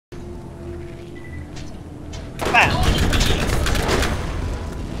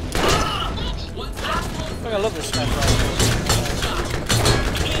I love this sniper rifle.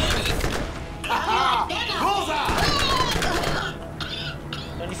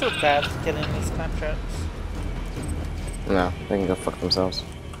 Don't you feel bad for killing these Claptraps? No, they can go fuck themselves.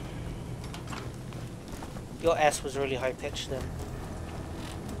 Your S was really high pitched then.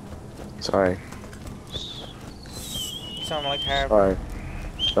 Sorry. You sound like Harry. Sorry.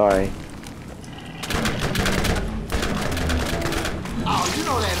 Sorry. Oh, you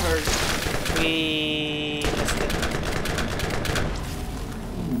know that hurt. We missed it.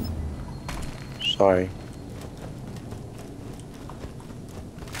 Sorry.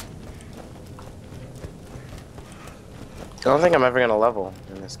 I don't think I'm ever gonna level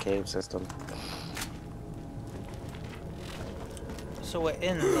in this cave system. So we're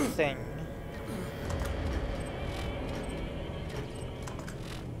in the thing.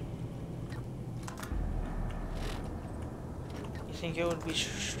 You think it would be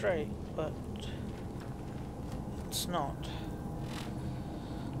straight, but it's not.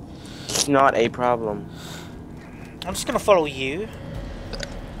 It's not a problem. I'm just gonna follow you.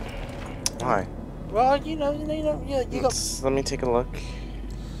 Why? Well, yeah, you got. Let me take a look.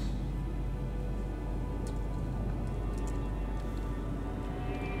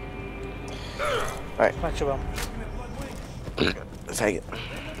 Alright. Smash your bum. Take it.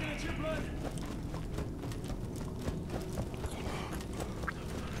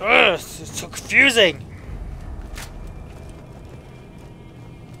 Ugh, it's so confusing.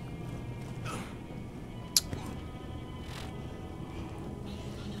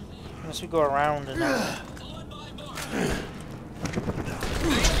 Unless we go around and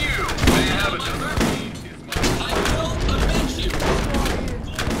Thank you. May I have another? I will avenge you.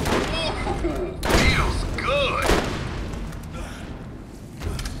 Ooh, feels good.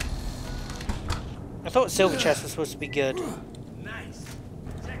 I thought silver chest was supposed to be good. Nice.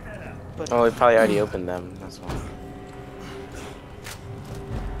 Check that out. But Oh, we probably already opened them. That's why.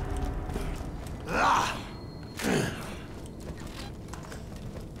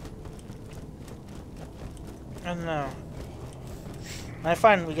 I don't know. I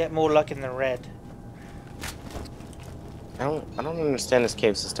find we get more luck in the red. I don't understand this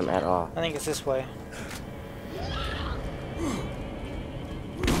cave system at all. I think it's this way.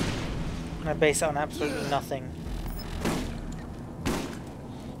 And I base it on absolutely nothing.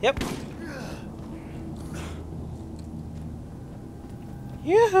 Yep.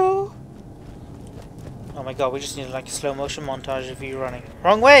 Yoo-hoo! Oh my god, we just need like a slow motion montage of you running.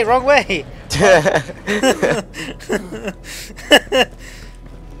 Wrong way! Wrong way!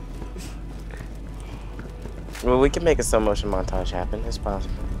 Well, we can make a slow motion montage happen. It's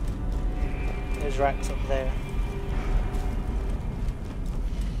possible. There's racks up there.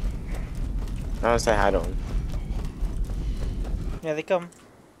 I want to say hi to him. Yeah, they come.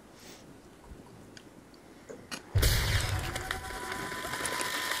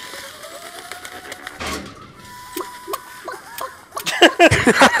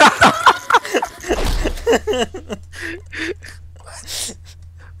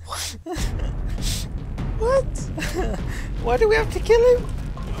 What? Why do we have to kill him?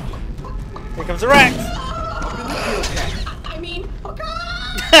 Here comes the Rex! I mean,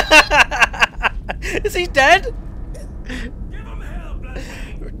 Is he dead? Give him hell, blood.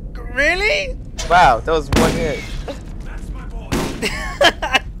 Really? Wow, that was one hit. That's my boy.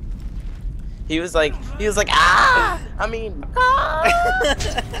 He was like, ah! I mean, ah!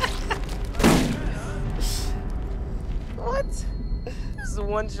 What? This is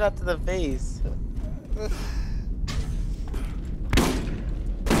one shot to the face.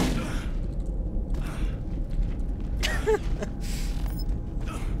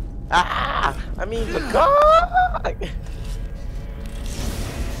 Ah! I mean, God!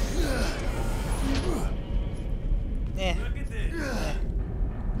 Yeah. Look at this.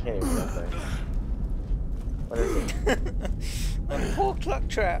 Can't even get there. What is it? A poor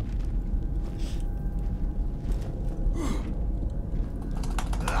Claptrap.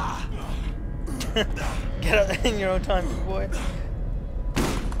 Get up there in your own time, big boy.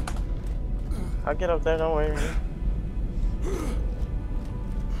 I'll get up there, don't worry.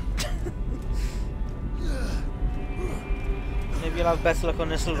 Maybe you'll have better luck on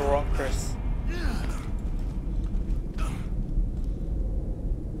this little rock, Chris.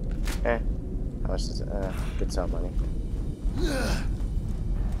 How much is it? Good sell money.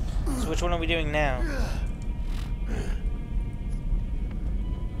 So which one are we doing now?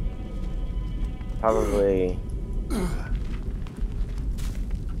 Probably.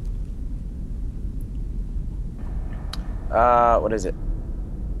 What is it?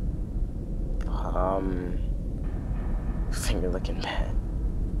 Finger looking bad.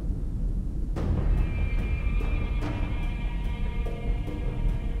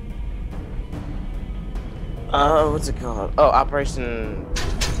 What's it called? Oh, Operation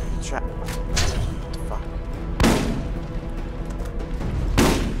Trap. What the fuck?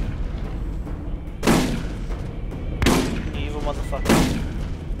 You evil motherfucker.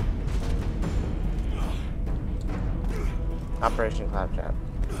 Operation Claptrap.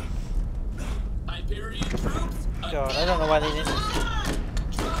 Hyperion troops. God, I don't know why they didn't do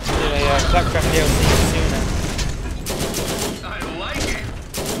a Claptrap DLC sooner. I like it.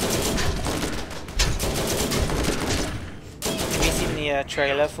 Have you seen the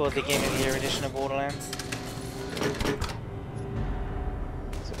trailer for the Game of the Year edition of Borderlands?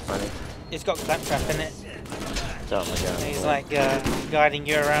 Is it funny? It's got Claptrap in it. Oh my god. And he's like guiding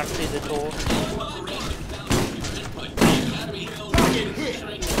you around through the door.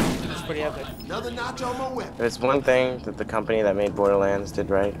 It's pretty epic. Another notch on my weapon. There's one thing that the company that made Borderlands did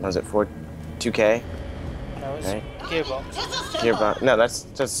right. Was it 2K? No, it's Right? Gearbox. Gearbox. No, that's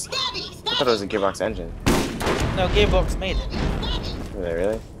just. I thought it was a Gearbox engine. No, Gearbox made it. Did they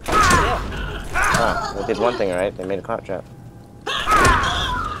really? Yeah. Ah, they did one thing right. They made a Claptrap.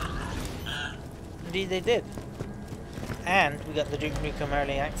 Indeed they did. And we got the Duke Nukem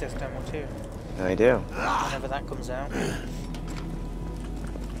Early Access demo too. No, they do. Whenever that comes out.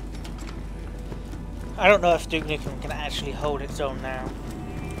 I don't know if Duke Nukem can actually hold its own now.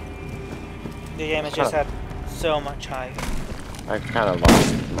 The game has just had so much hype. I kind of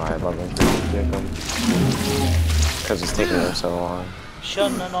lost my love of Duke Nukem because it's taking them so long.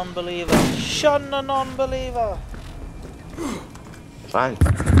 Shun a non-believer. Shun a non-believer. Fine.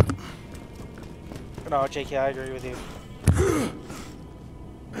 No, JK, I agree with you.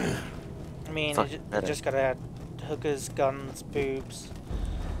 I mean, you just gotta add hookers, guns, boobs,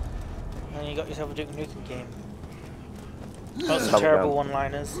 and you got yourself a Duke Nukem game. Lots of terrible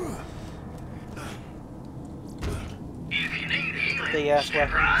one-liners. Big ass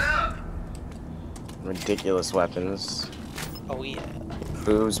weapons. Ridiculous weapons. Oh yeah.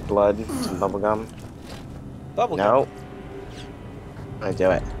 Booze, blood, some bubblegum. Bubblegum. No. I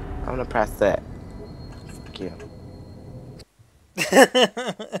do it. I'm gonna press that. Fuck you.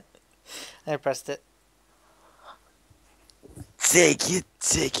 I pressed it. Take it.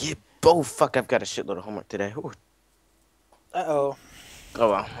 Oh fuck, I've got a shitload of homework today. Ooh. Uh-oh. Oh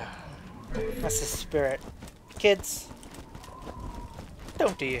well. That's the spirit. Kids,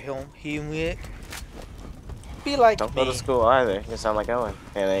 don't do your homework. Be like Don't me. go to school either. You sound like Owen.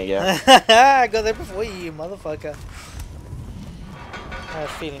 Yeah, there you go. I got there before you, motherfucker. I had a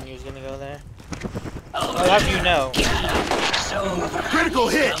feeling you was gonna go there. I'll have you know. Critical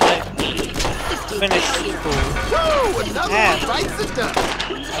hit. Finish school. Woo! Another And one bites the dust. I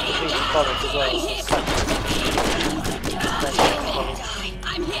complete college as well. So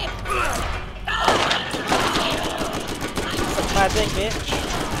I'm hit. suck my dick, bitch.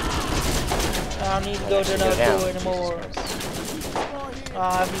 I don't need to go to another school anymore.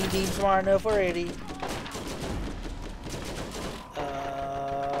 I've been smart enough already.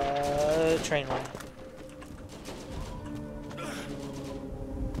 Train line.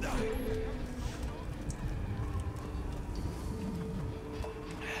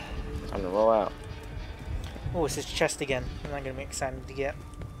 Time to roll out. Oh, it's his chest again. I'm not gonna be excited to get.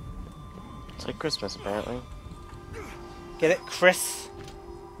 It's like Christmas, apparently. Get it? Chris?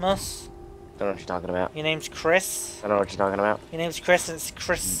 Mus? Don't know what you're talking about. Your name's Chris? I don't know what you're talking about. Your name's Chris and it's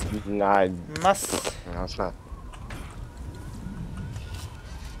Chris Nah, Mus? no, it's not.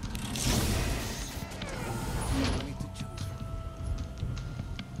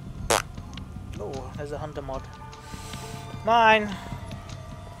 Oh, there's a hunter mod. Mine!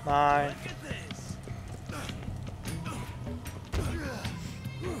 Mine.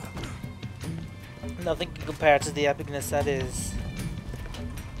 Nothing can compare to the epicness that is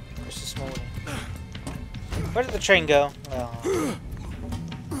Christmas morning. Where did the train go? Oh.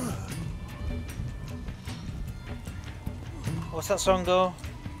 What's that song go?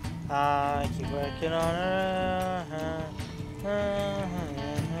 I keep working on it.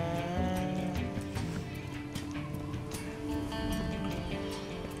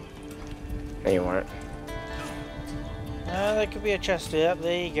 No, you weren't. There could be a chest up.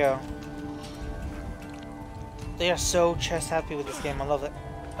 There you go. They are so chest happy with this game. I love it.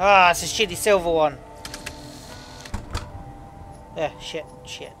 Ah, it's a shitty silver one. Yeah, shit.